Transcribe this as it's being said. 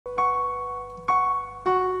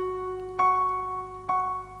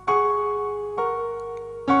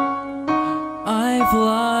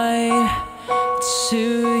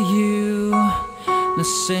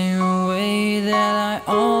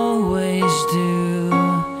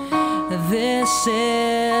This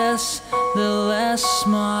is the last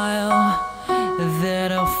smile that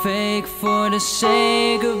I'll fake for the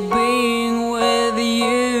sake of being with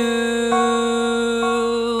you.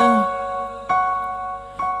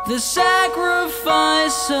 The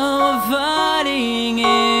sacrifice of hiding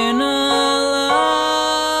in a lie.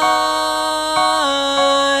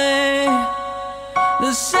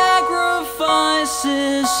 The sacrifice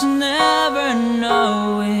is never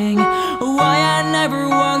knowing why I never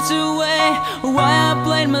walked away, why I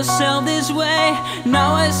played myself this way.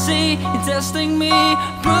 Now I see it testing me,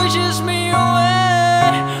 pushes me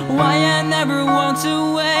away. Why I never walked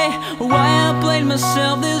away, why I played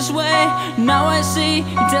myself this way. Now I see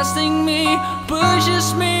it testing me,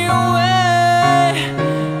 pushes me away.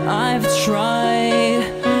 I've tried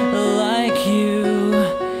like you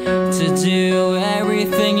to do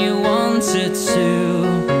everything you wanted to.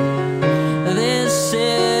 This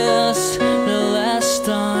is the last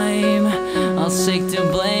time I'll seek to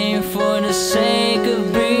blame for the sake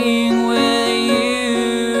of being with you.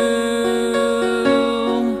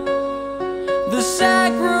 The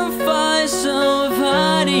sacrifice of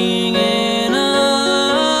hiding in a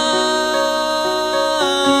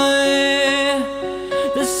lie.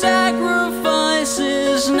 The sacrifice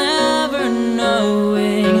is never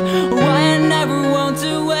knowing why I never walked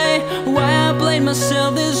away, why I played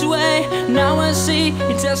myself this way. Now I see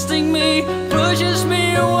it testing me, pushes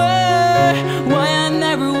me away. Why I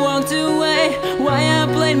never walked away, why I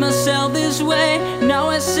played myself this way. Now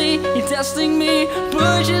I see it testing me,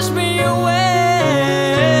 pushes me away.